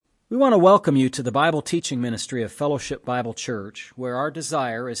We want to welcome you to the Bible teaching ministry of Fellowship Bible Church, where our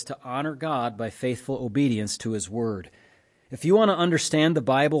desire is to honor God by faithful obedience to His Word. If you want to understand the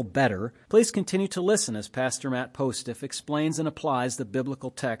Bible better, please continue to listen as Pastor Matt Postiff explains and applies the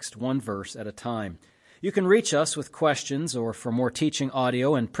biblical text one verse at a time. You can reach us with questions or for more teaching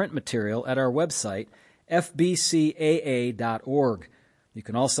audio and print material at our website, fbcaa.org. You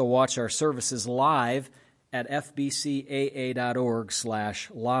can also watch our services live at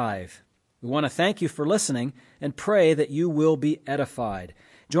fbcaa.org/live. We want to thank you for listening and pray that you will be edified.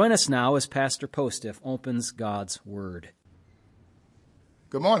 Join us now as Pastor Postiff opens God's Word.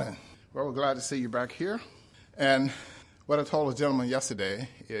 Good morning. Well, we're glad to see you back here. And what I told a gentleman yesterday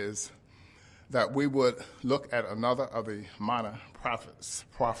is that we would look at another of the minor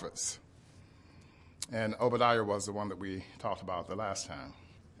prophets. And Obadiah was the one that we talked about the last time.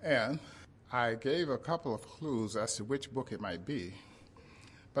 And I gave a couple of clues as to which book it might be,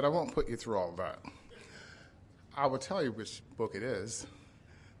 but I won't put you through all of that. I will tell you which book it is.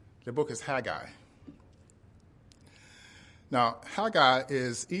 The book is Haggai. Now, Haggai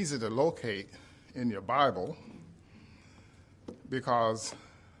is easy to locate in your Bible because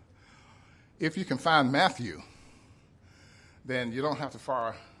if you can find Matthew, then you don't have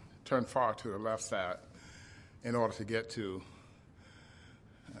to turn far to the left side in order to get to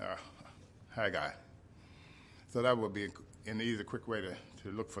Haggai. So that would be an easy, quick way to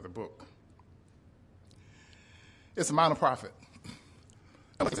look for the book. It's a minor prophet.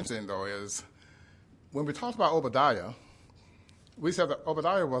 What's interesting, though, is when we talked about Obadiah, we said that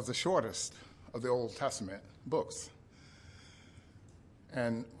Obadiah was the shortest of the Old Testament books.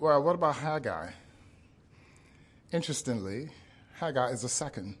 And, well, what about Haggai? Interestingly, Haggai is the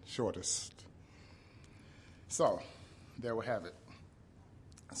second shortest. So, there we have it.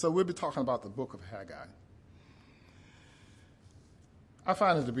 So we'll be talking about the book of Haggai. I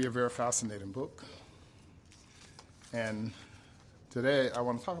find it to be a very fascinating book. And today I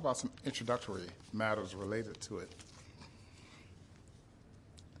want to talk about some introductory matters related to it.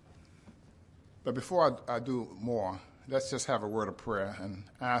 But before I do more, let's just have a word of prayer and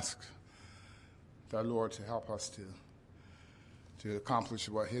ask the Lord to help us to accomplish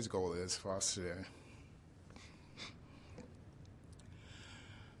what His goal is for us today.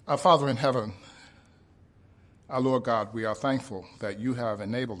 Our Father in heaven, our Lord God, we are thankful that you have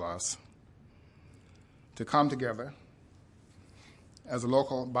enabled us to come together as a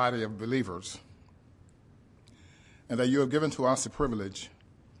local body of believers, and that you have given to us the privilege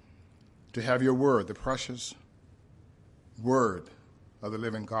to have your word, the precious word of the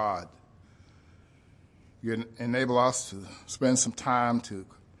living God. You enable us to spend some time to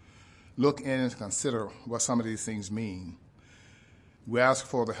look in and consider what some of these things mean. We ask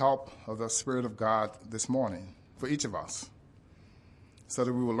for the help of the Spirit of God this morning for each of us so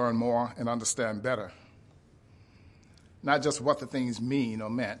that we will learn more and understand better, not just what the things mean or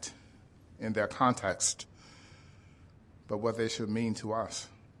meant in their context, but what they should mean to us,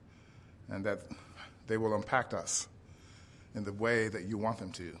 and that they will impact us in the way that you want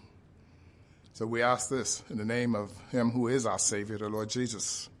them to. So we ask this in the name of Him who is our Savior, the Lord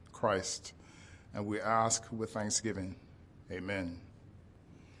Jesus Christ, and we ask with thanksgiving. Amen.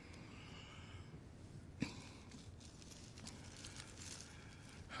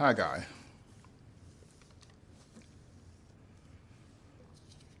 Haggai.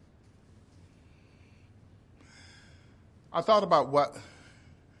 I thought about what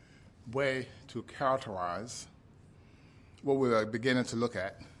way to characterize what we are beginning to look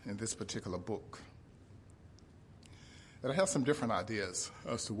at in this particular book. And I have some different ideas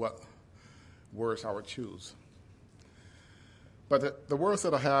as to what words I would choose. But the words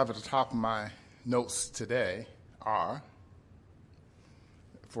that I have at the top of my notes today are,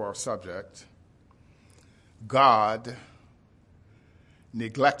 for our subject, God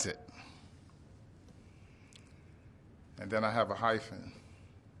neglected. And then I have a hyphen.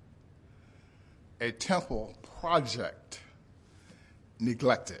 A temple project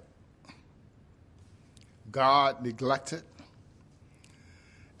neglected. God neglected.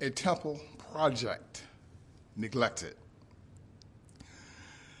 A temple project neglected.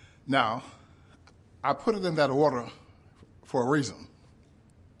 Now, I put it in that order for a reason.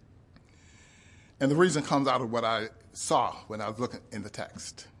 And the reason comes out of what I saw when I was looking in the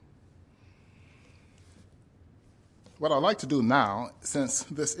text. What I'd like to do now, since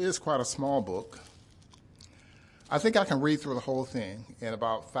this is quite a small book, I think I can read through the whole thing in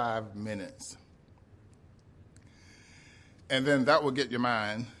about 5 minutes. And then that will get your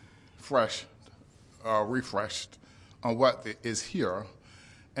mind refreshed on what is here.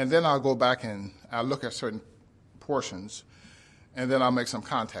 And then I'll go back and I'll look at certain portions and then I'll make some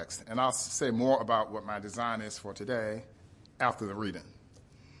context. And I'll say more about what my design is for today after the reading.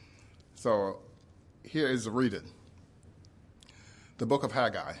 So here is the reading. The book of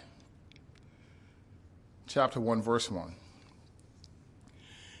Haggai, chapter 1, verse 1.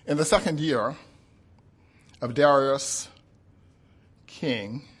 In the second year of Darius,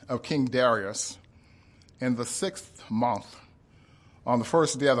 King Darius, in the 6th month, on the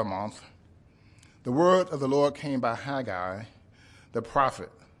first day of the month, the word of the Lord came by Haggai, the prophet,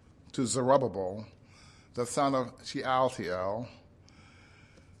 to Zerubbabel, the son of Shealtiel,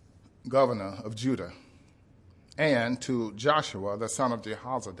 governor of Judah, and to Joshua, the son of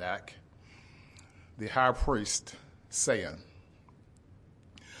Jehozadak, the high priest, saying,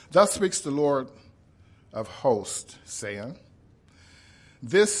 Thus speaks the Lord of hosts, saying,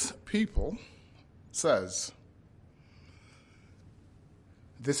 This people says,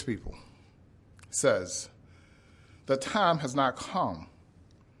 the time has not come,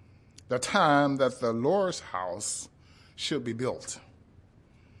 the time that the Lord's house should be built.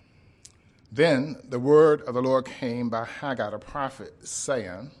 Then the word of the Lord came by Haggai the prophet,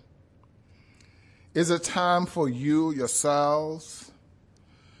 saying, Is it time for you yourselves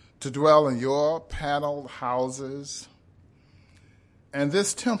to dwell in your paneled houses, and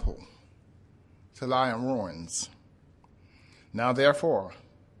this temple to lie in ruins? Now therefore,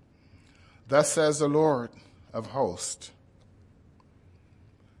 thus says the Lord of hosts,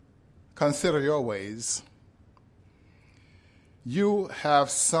 consider your ways. You have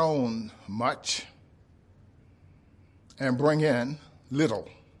sown much and bring in little.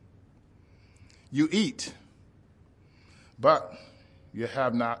 You eat, but you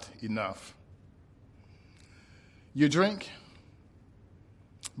have not enough. You drink,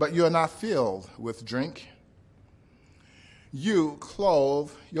 but you are not filled with drink. You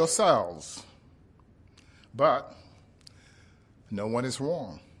clothe yourselves, but no one is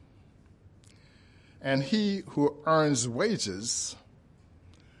warm. And he who earns wages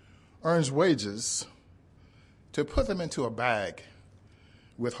to put them into a bag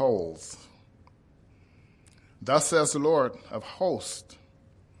with holes. Thus says the Lord of hosts,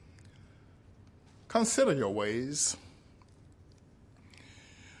 consider your ways.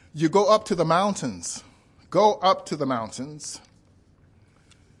 You go up to the mountains,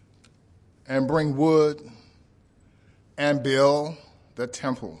 and bring wood and build the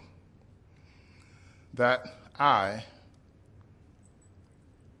temple, that I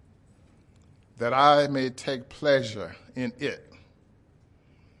may take pleasure in it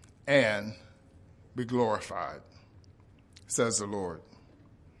and be glorified, says the Lord.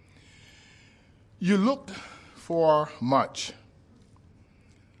 You looked for much,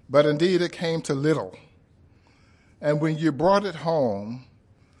 but indeed it came to little. And when you brought it home,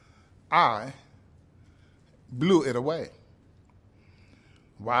 I blew it away.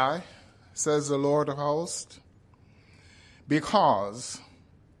 Why, says the Lord of hosts? Because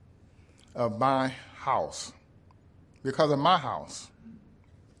of my house. Because of my house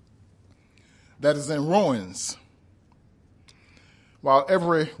that is in ruins, while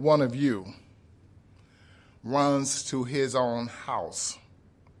every one of you runs to his own house.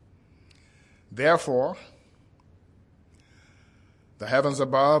 Therefore, the heavens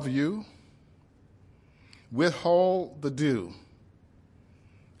above you withhold the dew,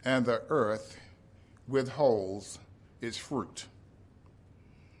 and the earth withholds its fruit.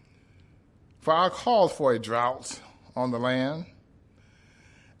 For I called for a drought on the land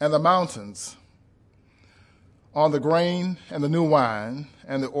and the mountains, on the grain and the new wine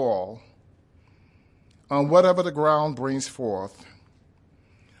and the oil, on whatever the ground brings forth,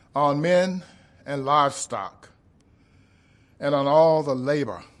 on men and livestock, and on all the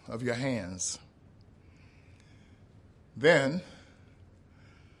labor of your hands. Then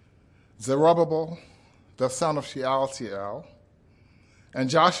Zerubbabel, the son of Shealtiel, and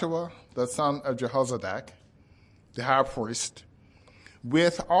Joshua, the son of Jehozadak, the high priest,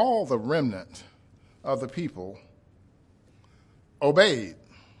 with all the remnant of the people, obeyed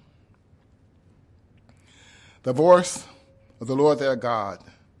the voice of the Lord their God.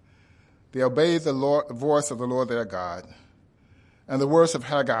 They obeyed the voice of the Lord their God and the words of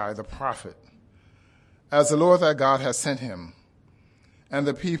Haggai the prophet, as the Lord their God had sent him. And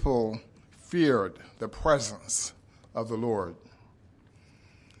the people feared the presence of the Lord.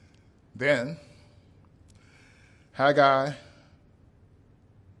 Then Haggai,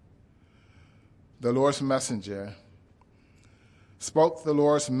 the Lord's messenger, spoke the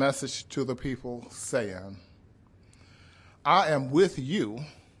Lord's message to the people, saying, I am with you,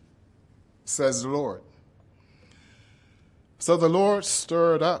 says the Lord. So the Lord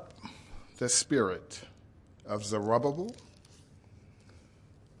stirred up the spirit of Zerubbabel,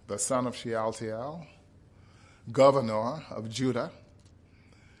 the son of Shealtiel, governor of Judah,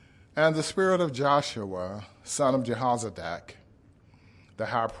 and the spirit of Joshua, son of Jehozadak, the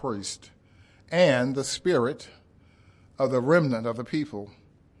high priest, and the spirit of the remnant of the people.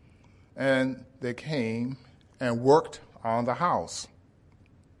 And they came and worked on the house.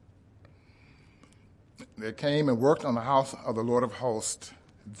 They came and worked on the house of the Lord of hosts,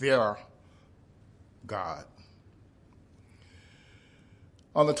 their God.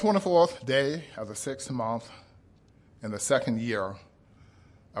 On the 24th day of the 6th month in the 2nd year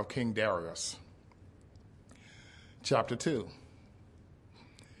of King Darius. Chapter 2.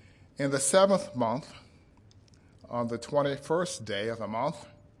 In the 7th month, on the 21st day of the month,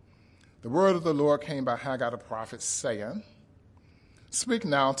 the word of the Lord came by Haggai the prophet, saying, Speak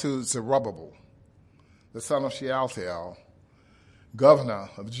now to Zerubbabel, the son of Shealtiel, governor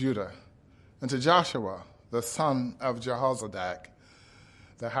of Judah, and to Joshua, the son of Jehozadak,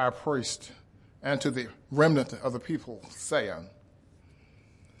 the high priest, and to the remnant of the people, saying,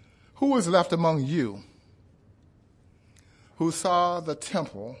 Who is left among you who saw the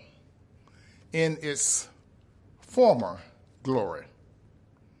temple in its former glory?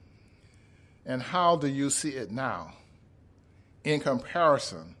 And how do you see it now in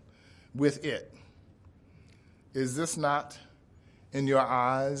comparison with it? Is this not in your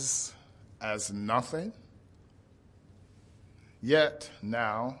eyes as nothing? Yet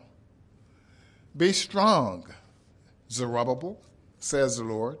now, be strong, Zerubbabel, says the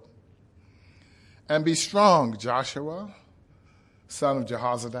Lord, and be strong, Joshua, son of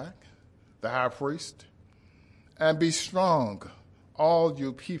Jehozadak, the high priest, and be strong, all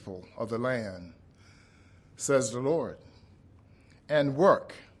you people of the land, says the Lord, and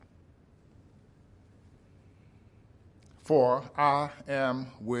work, for I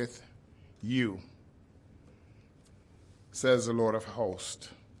am with you, says the Lord of hosts,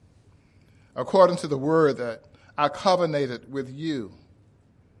 according to the word that I covenanted with you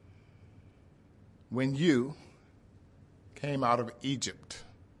when you came out of Egypt.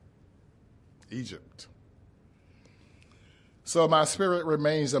 So my spirit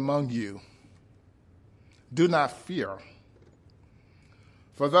remains among you. Do not fear,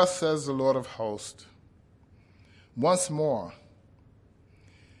 for thus says the Lord of hosts, once more,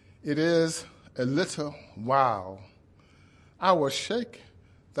 it is a little while, I will shake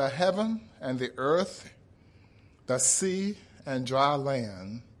the heaven and the earth, the sea and dry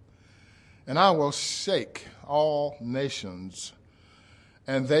land, and I will shake all nations,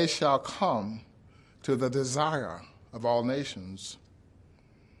 and they shall come to the desire of all nations.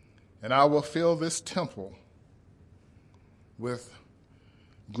 And I will fill this temple with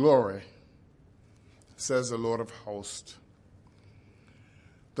glory, says the Lord of hosts.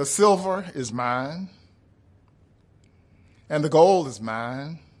 The silver is mine, and the gold is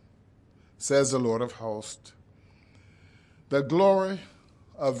mine, says the Lord of hosts. The glory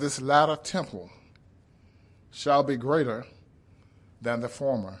of this latter temple shall be greater than the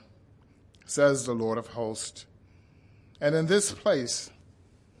former, says the Lord of hosts. And in this place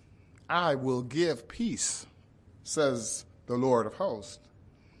I will give peace, says the Lord of hosts.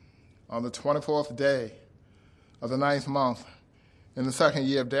 On the 24th day of the 9th month, in the 2nd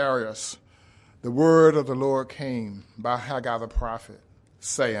year of Darius, the word of the Lord came by Haggai the prophet,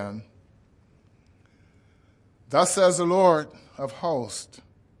 saying, Thus says the Lord of hosts,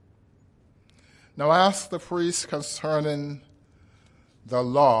 now ask the priests concerning the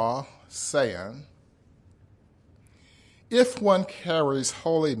law, saying, if one carries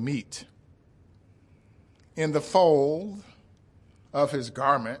holy meat in the fold of his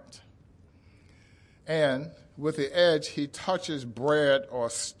garment, and with the edge he touches bread or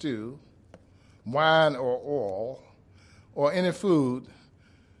stew, wine or oil, or any food,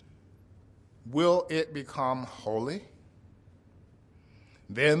 will it become holy?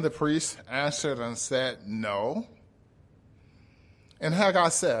 Then the priest answered and said, No. And Haggai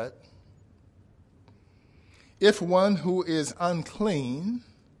said, if one who is unclean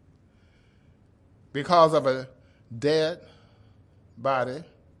because of a dead body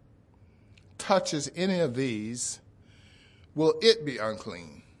touches any of these, will it be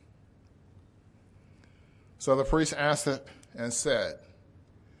unclean? So the priest answered and said,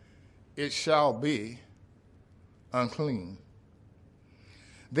 it shall be unclean.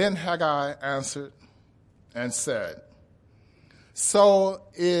 Then Haggai answered and said, so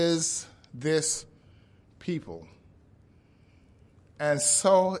is this people, and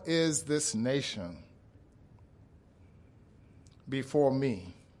so is this nation before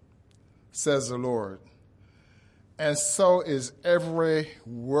me, says the Lord, and so is every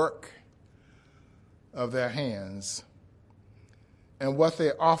work of their hands, and what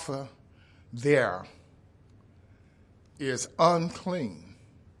they offer there is unclean.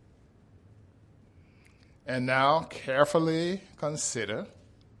 And now carefully consider,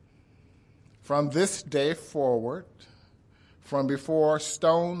 from this day forward, from before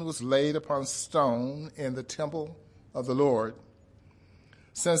stone was laid upon stone in the temple of the Lord,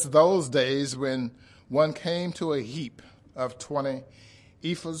 since those days when one came to a heap of 20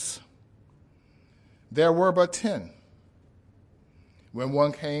 ephahs, there were but 10. When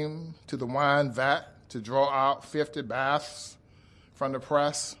one came to the wine vat to draw out 50 baths from the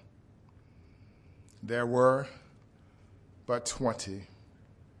press, there were but 20.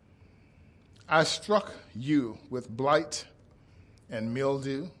 I struck you with blight and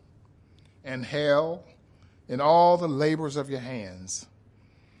mildew and hail in all the labors of your hands,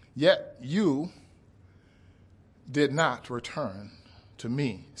 yet you did not return to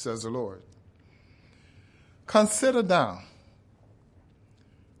me, says the Lord. Consider now,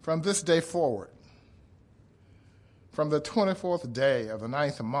 from this day forward, from the 24th day of the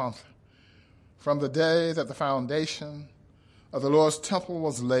 9th month, from the day that the foundation of the Lord's temple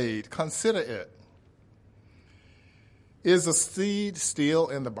was laid, consider it. Is the seed still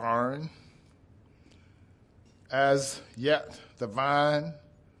in the barn? As yet the vine,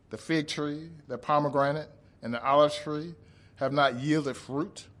 the fig tree, the pomegranate, and the olive tree have not yielded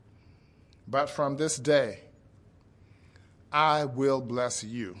fruit. But from this day I will bless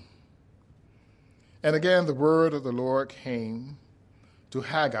you. And again the word of the Lord came to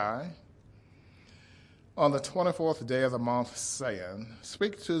Haggai on the 24th day of the month, saying,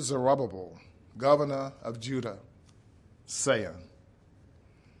 Speak to Zerubbabel, governor of Judah, saying,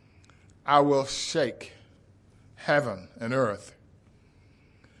 I will shake heaven and earth.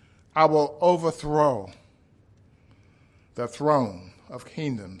 I will overthrow the throne of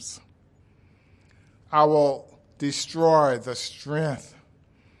kingdoms. I will destroy the strength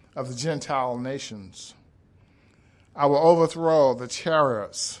of the Gentile nations. I will overthrow the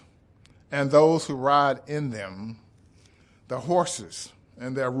chariots and those who ride in them, the horses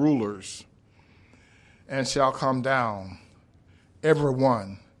and their rulers, and shall come down, every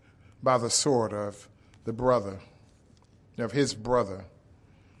one by the sword of his brother.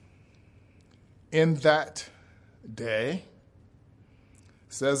 In that day,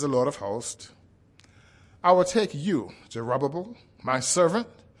 says the Lord of hosts, I will take you, Zerubbabel, my servant,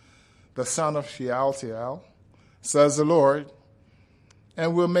 the son of Shealtiel, says the Lord,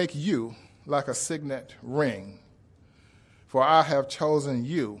 and will make you like a signet ring. For I have chosen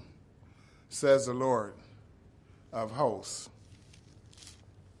you, says the Lord of hosts.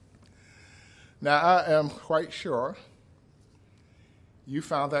 Now, I am quite sure you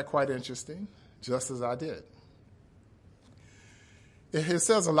found that quite interesting, just as I did. It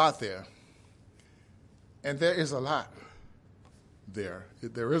says a lot there, and there is a lot there.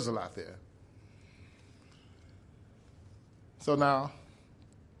 There is a lot there. So now,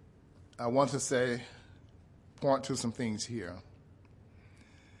 I want to point to some things here.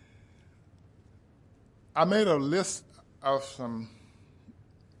 I made a list of some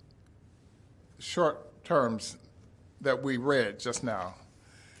short terms that we read just now,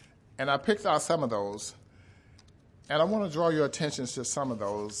 and I picked out some of those, and I want to draw your attention to some of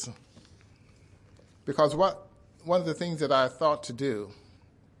those, because one of the things that I thought to do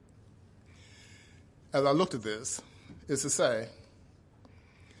as I looked at this is to say,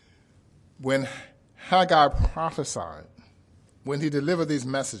 when Haggai prophesied, when he delivered these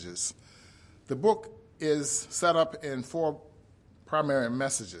messages, the book is set up in 4 primary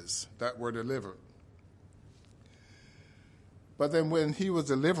messages that were delivered. But then when he was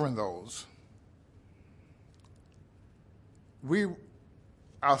delivering those, we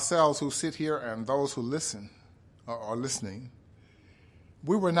ourselves who sit here and those who listen or are listening,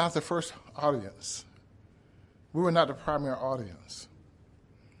 we were not the first audience. We were not the primary audience.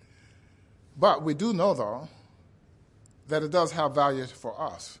 But we do know, though, that it does have value for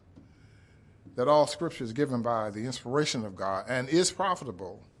us, that all Scripture is given by the inspiration of God and is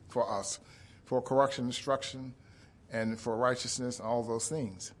profitable for us, for correction, instruction, and for righteousness, and all those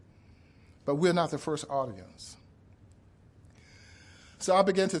things. But we're not the first audience. So I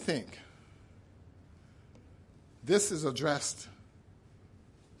began to think, this is addressed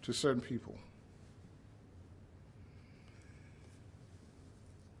to certain people.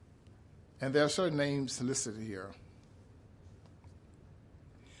 And there are certain names listed here.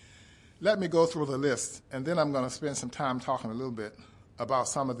 Let me go through the list, and then I'm going to spend some time talking a little bit about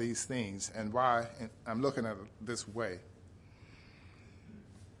some of these things and why I'm looking at it this way.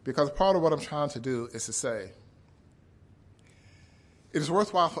 Because part of what I'm trying to do is to say, it is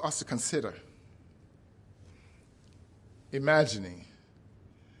worthwhile for us to consider imagining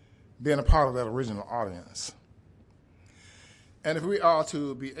being a part of that original audience. And if we are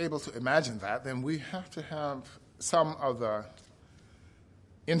to be able to imagine that, then we have to have some of the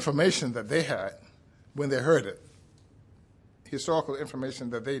information that they had when they heard it, historical information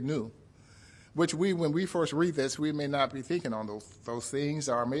that they knew, which when we first read this, we may not be thinking on those things,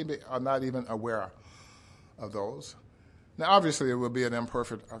 or maybe are not even aware of those. Now, obviously, it will be an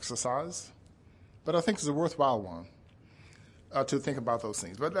imperfect exercise, but I think it's a worthwhile one to think about those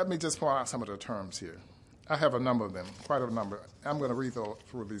things. But let me just point out some of the terms here. I have a number of them, quite a number. I'm going to read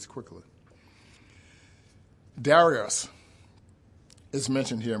through these quickly. Darius is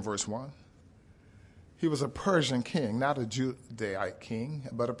mentioned here in verse 1. He was a Persian king, not a Judaic king,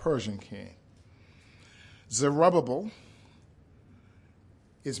 but a Persian king. Zerubbabel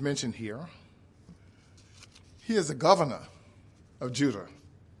is mentioned here. He is the governor of Judah,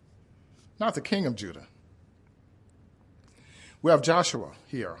 not the king of Judah. We have Joshua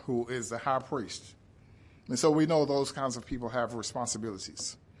here, who is the high priest. And so we know those kinds of people have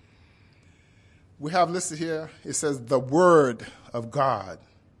responsibilities. We have listed here, it says, the word of God.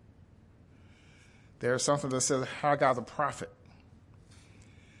 There's something that says Haggai the prophet.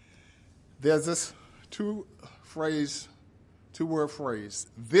 There's this two-word phrase,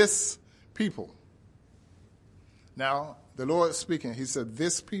 this people. Now, the Lord is speaking. He said,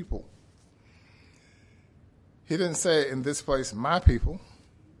 this people. He didn't say in this place, my people.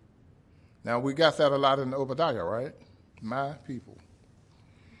 Now, we got that a lot in Obadiah, right? My people.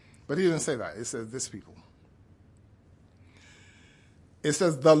 But he didn't say that. It says this people. It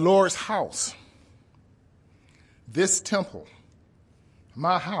says the Lord's house. This temple.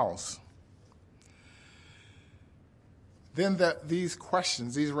 My house. Then these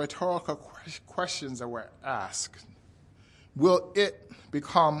questions, these rhetorical questions that were asked, will it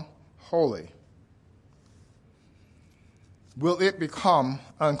become holy? Will it become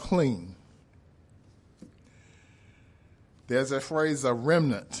unclean? There's a phrase, a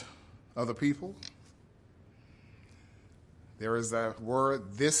remnant of the people. There is that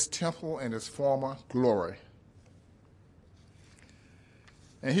word, this temple in its former glory.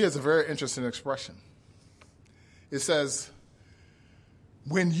 And here's a very interesting expression. It says,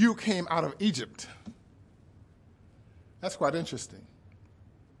 when you came out of Egypt. That's quite interesting.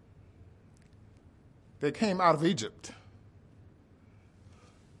 They came out of Egypt.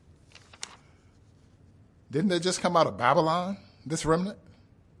 Didn't they just come out of Babylon, this remnant?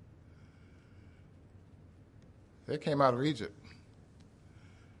 They came out of Egypt.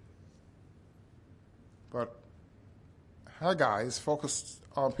 But Haggai is focused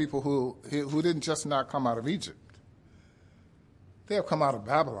on people who didn't just not come out of Egypt. They have come out of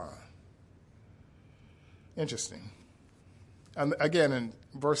Babylon. Interesting. And again, in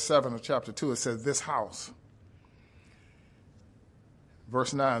verse 7 of chapter 2, it says, this house.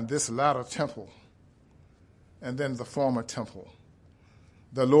 Verse 9, this latter temple. And then the former temple.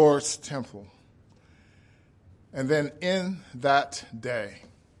 The Lord's temple. And then in that day.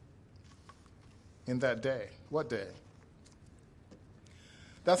 In that day. What day?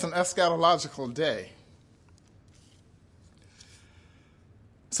 That's an eschatological day.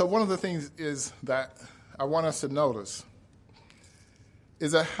 So one of the things is that I want us to notice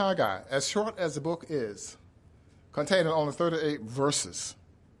is that Haggai, as short as the book is, containing only 38 verses,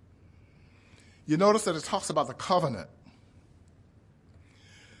 you notice that it talks about the covenant.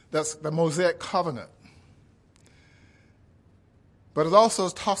 That's the Mosaic covenant. But it also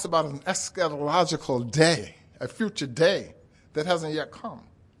talks about an eschatological day, a future day that hasn't yet come.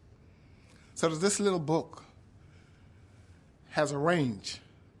 So that this little book has a range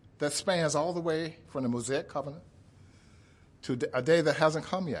that spans all the way from the Mosaic covenant to a day that hasn't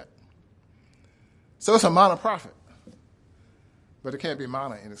come yet. So it's a minor prophet, but it can't be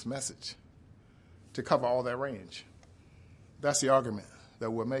minor in its message to cover all that range. That's the argument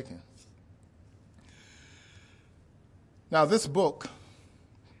that we're making. Now, this book,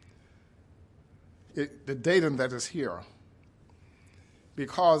 the datum that is here,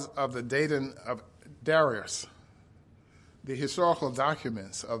 because of the datum of Darius, the historical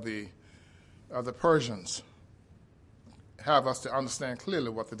documents of the Persians have us to understand clearly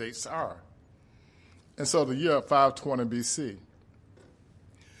what the dates are. And so the year 520 BC.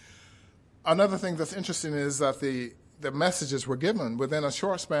 Another thing that's interesting is that the messages were given within a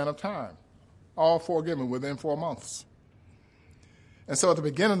short span of time, all four given within 4 months. And so at the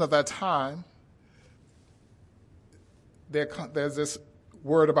beginning of that time, there's this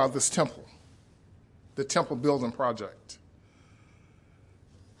word about this temple, the temple building project.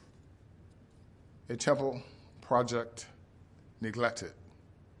 A temple project neglected.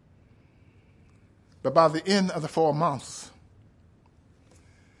 But by the end of the 4 months,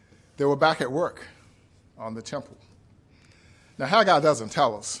 they were back at work on the temple. Now, Haggai doesn't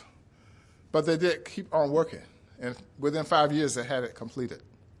tell us, but they did keep on working. And within 5 years, they had it completed.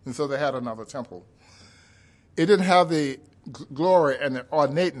 And so they had another temple. It didn't have the glory and the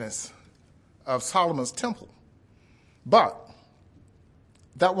ornateness of Solomon's temple. But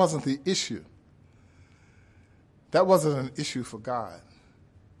that wasn't the issue. That wasn't an issue for God,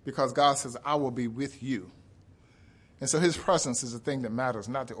 because God says, I will be with you. And so his presence is the thing that matters,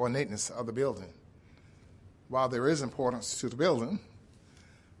 not the ornateness of the building. While there is importance to the building,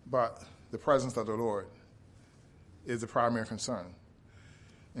 but the presence of the Lord is the primary concern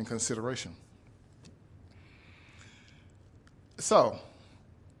and consideration. So,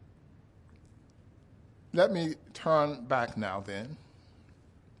 let me turn back now then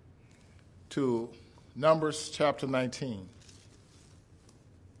to Numbers chapter 19.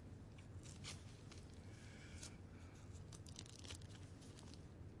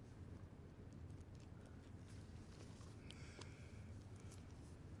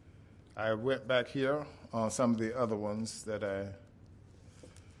 I went back here on some of the other ones that I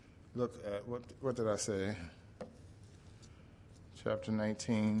looked at. What did I say? Chapter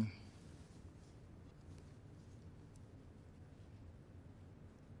 19.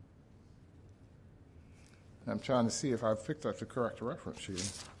 I'm trying to see if I picked up the correct reference here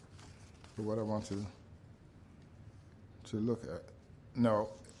for what I want to look at. No,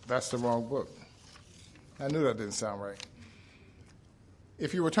 that's the wrong book. I knew that didn't sound right.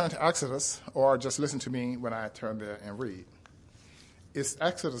 If you return to Exodus, or just listen to me when I turn there and read, it's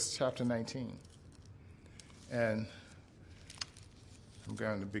Exodus chapter 19. And I'm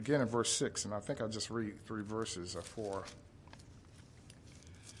going to begin at verse 6, and I think I'll just read 3 verses or 4.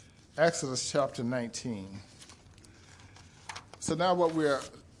 Exodus chapter 19. So now what we're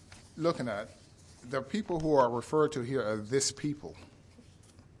looking at, the people who are referred to here are this people.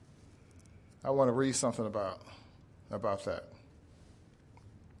 I want to read something about that.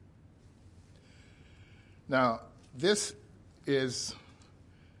 Now, this is,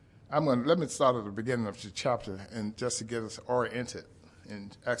 let me start at the beginning of the chapter, and just to get us oriented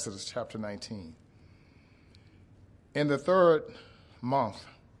in Exodus chapter 19. In the 3rd month,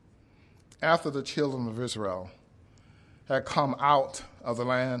 after the children of Israel had come out of the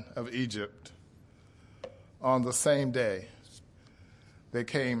land of Egypt, on the same day they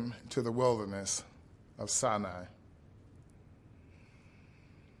came to the wilderness of Sinai.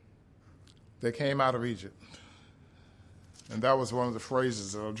 They came out of Egypt. And that was one of the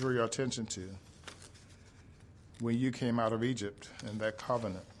phrases that I drew your attention to when you came out of Egypt and that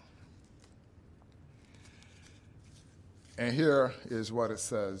covenant. And here is what it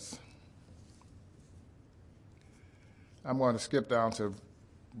says. I'm going to skip down to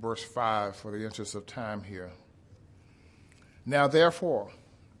verse 5 for the interest of time here. Now, therefore,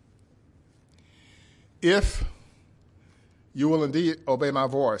 if you will indeed obey my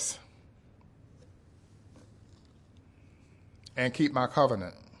voice and keep my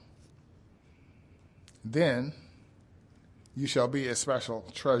covenant, then you shall be a special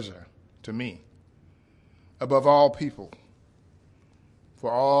treasure to me above all people, for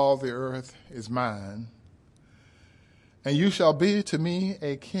all the earth is mine. And you shall be to me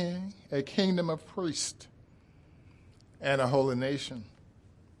a king, a kingdom of priests, and a holy nation.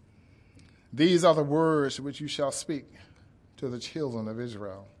 These are the words which you shall speak to the children of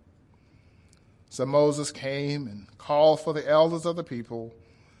Israel. So Moses came and called for the elders of the people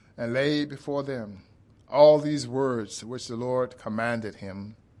and laid before them all these words which the Lord commanded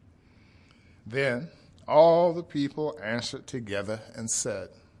him. Then all the people answered together and said,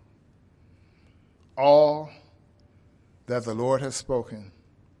 all that the Lord has spoken,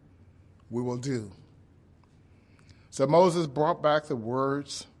 we will do. So Moses brought back the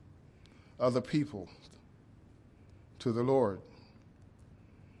words of the people to the Lord.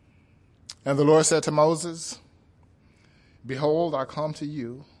 And the Lord said to Moses, behold, I come to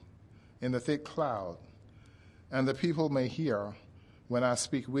you in the thick cloud, and the people may hear when I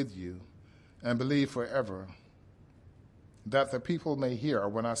speak with you, and believe forever. That the people may hear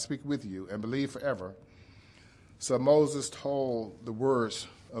when I speak with you, and believe forever. So Moses told the words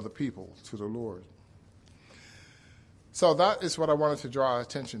of the people to the Lord. So that is what I wanted to draw our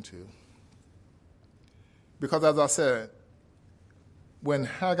attention to. Because as I said, when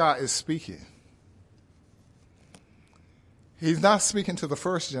Haggai is speaking, he's not speaking to the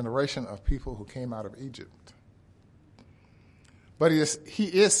first generation of people who came out of Egypt. But he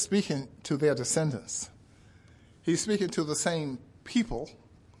is speaking to their descendants. He's speaking to the same people,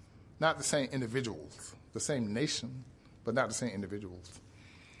 not the same individuals. The same nation, but not the same individuals.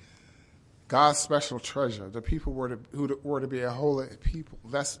 God's special treasure, the people who were to be a holy people.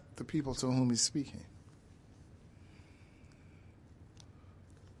 That's the people to whom he's speaking.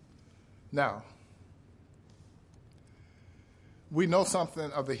 Now, we know something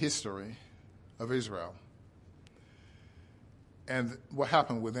of the history of Israel and what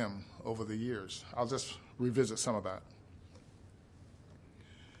happened with them over the years. I'll just revisit some of that.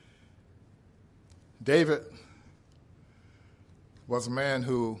 David was a man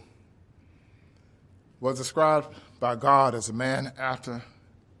who was described by God as a man after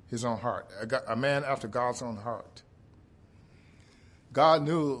his own heart, a man after God's own heart. God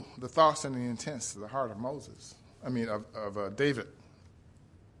knew the thoughts and the intents of the heart of David.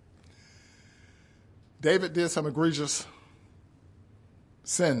 David did some egregious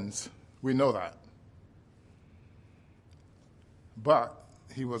sins. We know that. But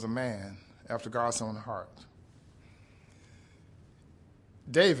he was a man after God's own heart.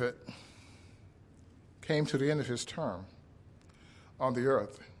 David came to the end of his term on the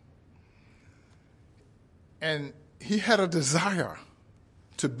earth, and he had a desire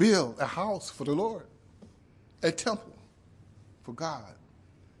to build a house for the Lord, a temple for God.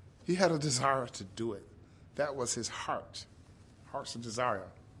 He had a desire to do it. That was his heart's desire.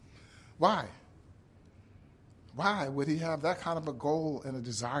 Why? Why would he have that kind of a goal and a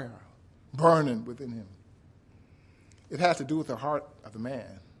desire burning within him? It had to do with the heart of the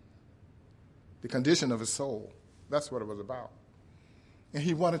man, the condition of his soul. That's what it was about. And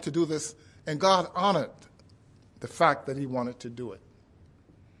he wanted to do this, and God honored the fact that he wanted to do it.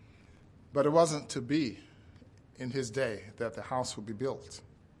 But it wasn't to be in his day that the house would be built.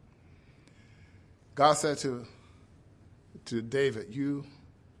 God said to David, you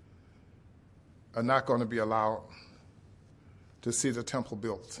are not going to be allowed to see the temple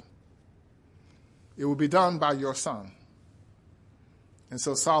built. It will be done by your son. And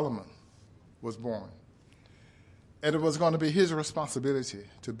so Solomon was born. And it was going to be his responsibility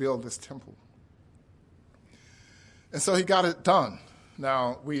to build this temple. And so he got it done.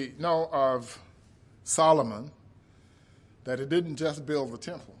 Now, we know of Solomon that he didn't just build the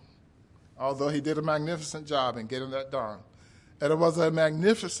temple, although he did a magnificent job in getting that done. And it was a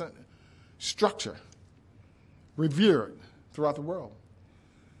magnificent structure, revered throughout the world.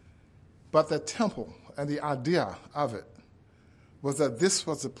 But the temple and the idea of it was that this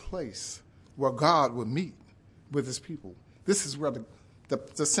was a place where God would meet with his people. This is where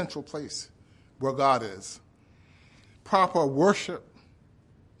the central place where God is. Proper worship,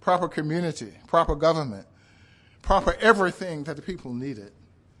 proper community, proper government, proper everything that the people needed,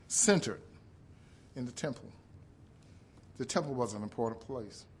 centered in the temple. The temple was an important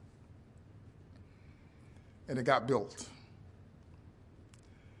place. And it got built.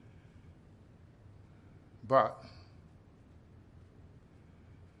 But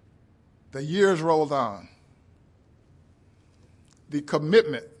the years rolled on. The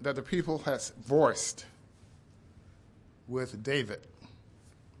commitment that the people has voiced with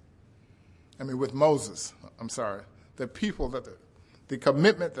Moses, the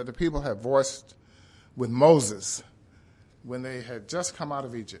commitment that the people had voiced with Moses when they had just come out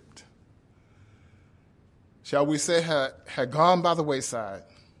of Egypt, shall we say, had gone by the wayside.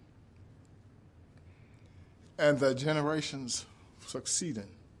 And the generations succeeding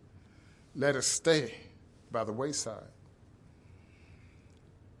let it stay by the wayside.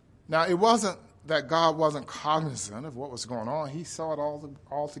 Now, it wasn't that God wasn't cognizant of what was going on. He saw it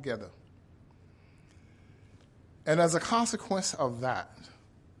all together. And as a consequence of that,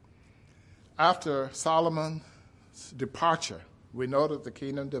 after Solomon's departure, we know that the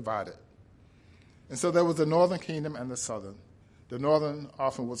kingdom divided. And so there was the northern kingdom and the southern. The northern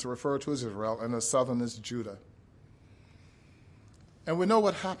often was referred to as Israel, and the southern is Judah. And we know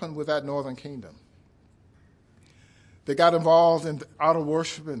what happened with that northern kingdom. They got involved in idol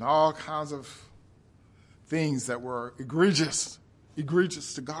worship and all kinds of things that were egregious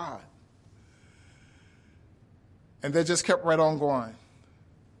to God. And they just kept right on going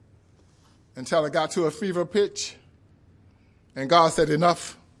until it got to a fever pitch, and God said,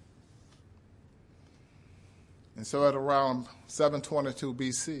 enough. And so at around 722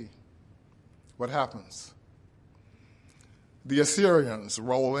 BC, what happens? The Assyrians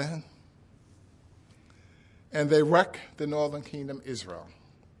roll in, and they wreck the northern kingdom, Israel.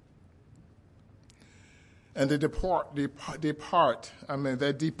 And they deport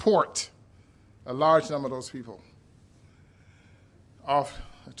a large number of those people off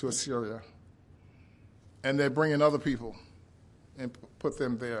to Assyria. And they bring in other people and put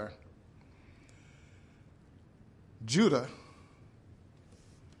them there. Judah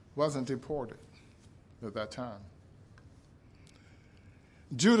wasn't deported at that time.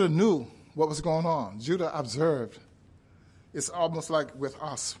 Judah knew what was going on. Judah observed. It's almost like with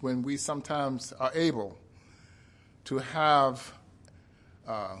us when we sometimes are able to have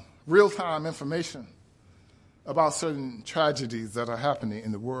real-time information about certain tragedies that are happening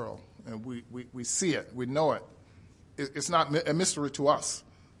in the world. And we see it, we know it. It's not a mystery to us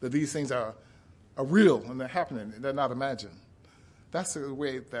that these things are real and they're happening, they're not imagined. That's the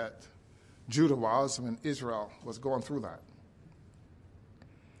way that Judah was when Israel was going through that.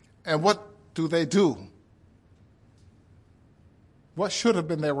 And what do? What should have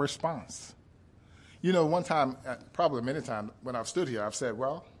been their response? You know, one time, probably many times when I've stood here, I've said,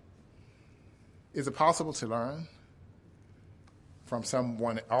 well, is it possible to learn from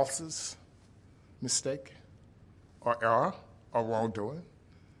someone else's mistake or error or wrongdoing?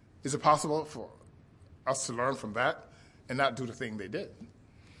 Is it possible for us to learn from that and not do the thing they did?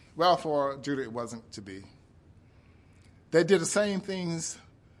 Well, for Judah, it wasn't to be. They did the same things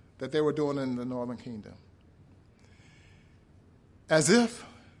that they were doing in the northern kingdom, as if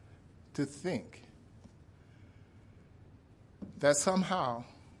to think that somehow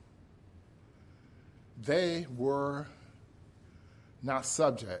they were not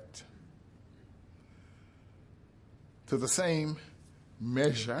subject to the same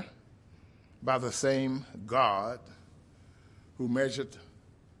measure by the same God who measured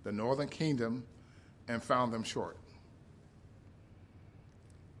the northern kingdom and found them short.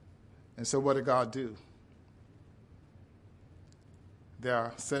 And so what did God do?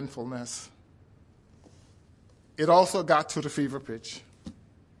 Their sinfulness, it also got to the fever pitch.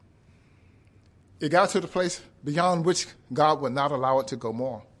 It got to the place beyond which God would not allow it to go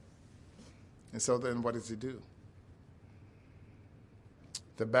more. And so then what does he do?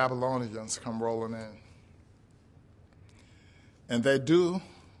 The Babylonians come rolling in. And they do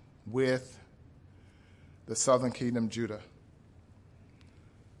with the southern kingdom, Judah,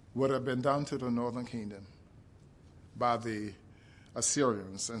 what had been done to the northern kingdom by the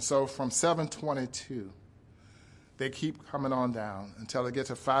Assyrians. And so from 722, they keep coming on down until they get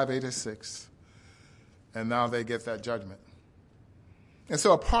to 586, and now they get that judgment. And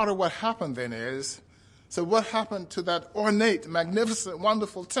so a part of what happened then is, so what happened to that ornate, magnificent,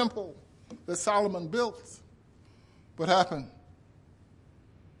 wonderful temple that Solomon built? What happened?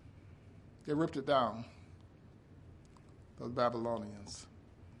 They ripped it down, those Babylonians.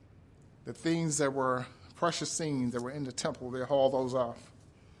 The things that were precious things that were in the temple, they hauled those off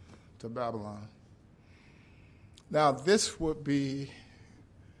to Babylon. Now, this would be,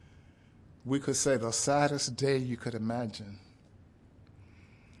 we could say, the saddest day you could imagine.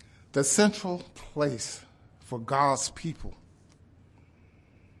 The central place for God's people.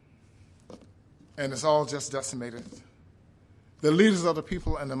 And it's all just decimated. The leaders of the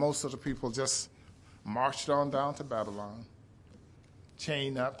people and the most of the people just marched on down to Babylon,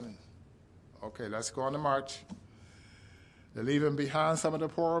 chained up, and okay, let's go on the march. They're leaving behind some of the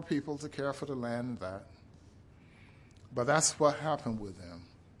poorer people to care for the land and that. But that's what happened with them.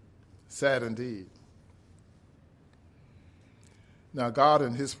 Sad indeed. Now, God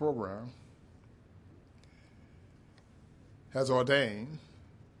in his program has ordained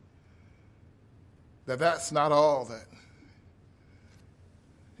that that's not all that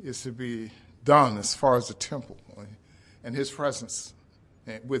is to be done as far as the temple and his presence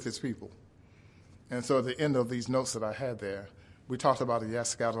with his people. And so at the end of these notes that I had there, we talked about the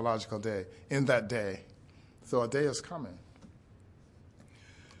eschatological day, in that day. So a day is coming,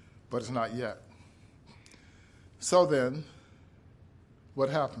 but it's not yet. So then, what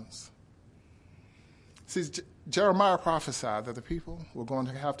happens? See, Jeremiah prophesied that the people were going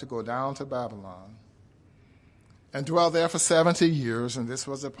to have to go down to Babylon and dwell there for 70 years, and this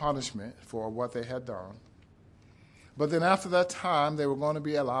was a punishment for what they had done. But then after that time, they were going to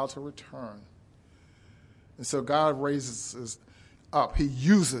be allowed to return. And so God raises up. He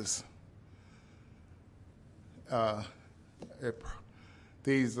uses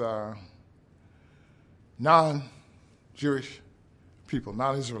these non-Jewish people,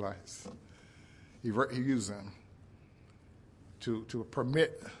 non-Israelites. He used them to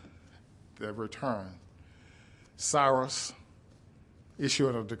permit their return. Cyrus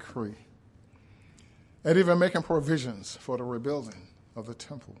issuing a decree and even making provisions for the rebuilding of the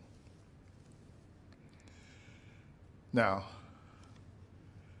temple. Now,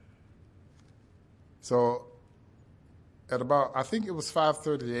 so at about, I think it was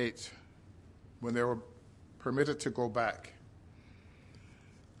 538 when they were permitted to go back,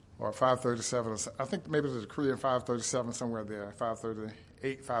 or 537, I think maybe the decree in 537, somewhere there,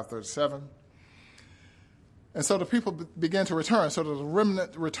 538, 537. And so the people began to return, so that the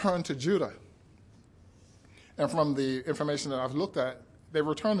remnant returned to Judah. And from the information that I've looked at, they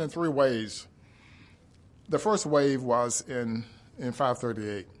returned in three waves. The first wave was in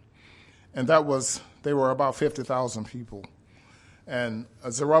 538, and they were about 50,000 people. And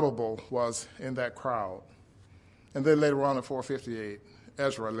Zerubbabel was in that crowd. And then later on in 458,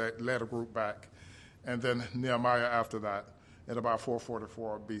 Ezra led a group back, and then Nehemiah after that at about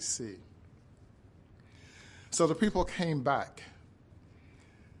 444 BC. So the people came back,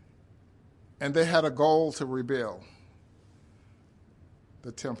 and they had a goal to rebuild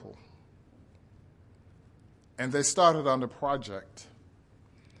the temple. And they started on the project,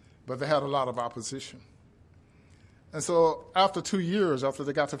 but they had a lot of opposition. And so after 2 years, after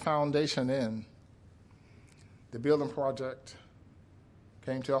they got the foundation in, the building project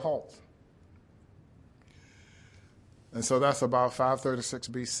came to a halt. And so that's about 536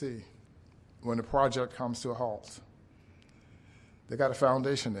 BC when the project comes to a halt. They got a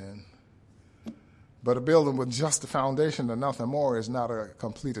foundation in. But a building with just the foundation and nothing more is not a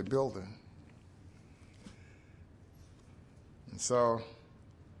completed building. And so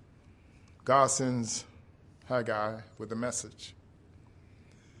God sends Haggai with a message.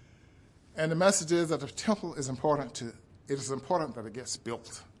 And the message is that the temple is important. It is important that it gets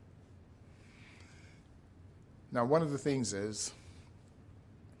built. Now, one of the things is,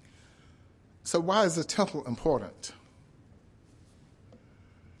 so why is the temple important?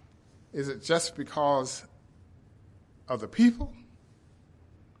 Is it just because of the people?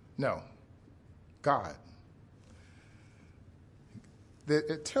 No, God.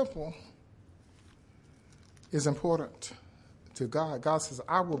 The temple is important to God. God says,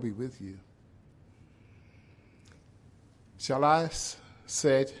 I will be with you. Shall I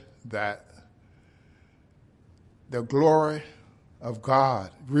said that the glory of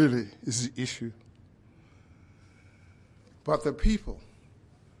God really is the issue? But the people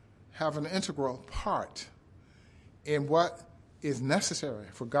have an integral part in what is necessary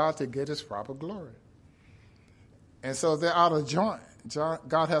for God to get his proper glory. And so they're out of joint.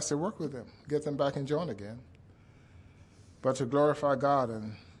 God has to work with them, get them back in joint again. But to glorify God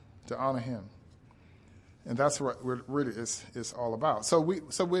and to honor him. And that's what it really is all about. So we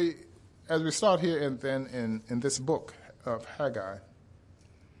as we start here in this book of Haggai,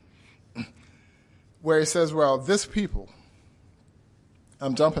 where he says, well, this people,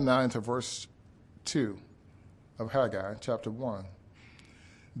 I'm jumping now into verse 2 of Haggai, chapter 1.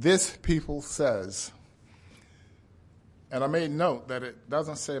 This people says, and I made note that it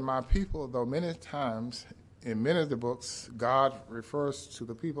doesn't say my people, though many times in many of the books, God refers to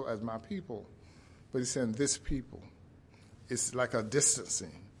the people as my people. But he's saying this people. It's like a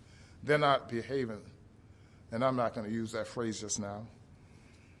distancing. They're not behaving. And I'm not going to use that phrase just now,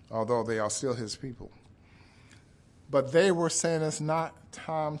 although they are still his people. But they were saying it's not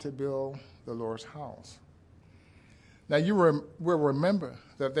time to build the Lord's house. Now, you will remember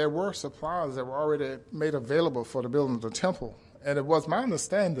that there were supplies that were already made available for the building of the temple. And it was my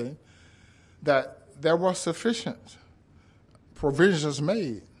understanding that there were sufficient provisions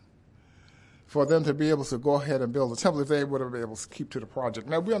made for them to be able to go ahead and build the temple if they would have been able to keep to the project.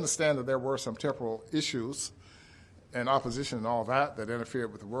 Now, we understand that there were some temporal issues and opposition and all that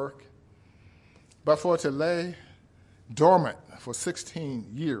interfered with the work. But for it to lay dormant for 16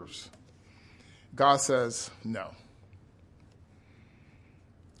 years, God says, no.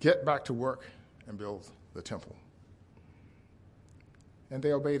 Get back to work and build the temple. And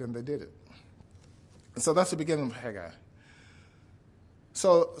they obeyed and they did it. And so that's the beginning of Haggai.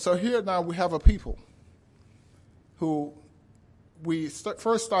 So here now we have a people who we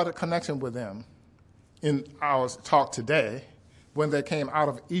first started connecting with them in our talk today when they came out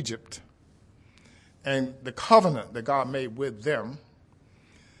of Egypt and the covenant that God made with them.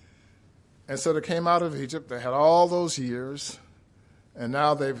 And so they came out of Egypt. They had all those years, and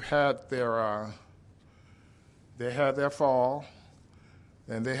now they've had their fall,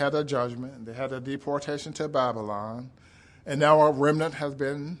 and they had their judgment, and they had their deportation to Babylon. And now a remnant has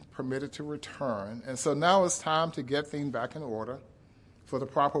been permitted to return. And so now it's time to get things back in order for the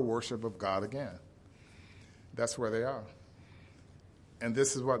proper worship of God again. That's where they are. And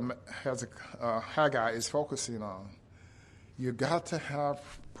this is what Haggai is focusing on. You got to have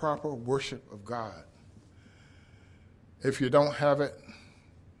proper worship of God. If you don't have it,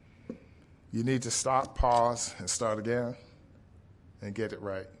 you need to stop, pause, and start again and get it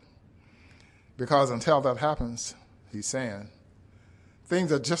right. Because until that happens, he's saying,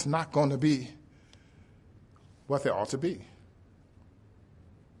 things are just not going to be what they ought to be.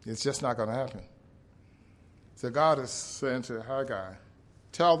 It's just not going to happen. So God is saying to Haggai,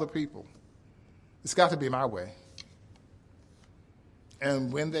 tell the people, it's got to be my way.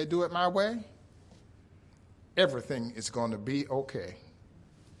 And when they do it my way, everything is going to be okay.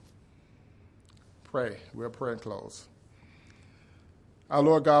 pray. We'll pray and close. Our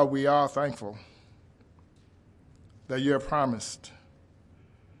Lord God, we are thankful that you have promised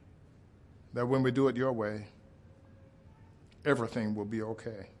that when we do it your way, everything will be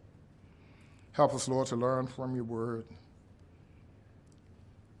okay. Help us, Lord, to learn from your word,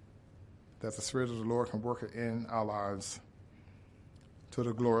 that the Spirit of the Lord can work in our lives to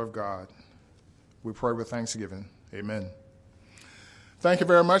the glory of God. We pray with thanksgiving. Amen. Thank you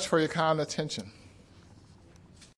very much for your kind attention.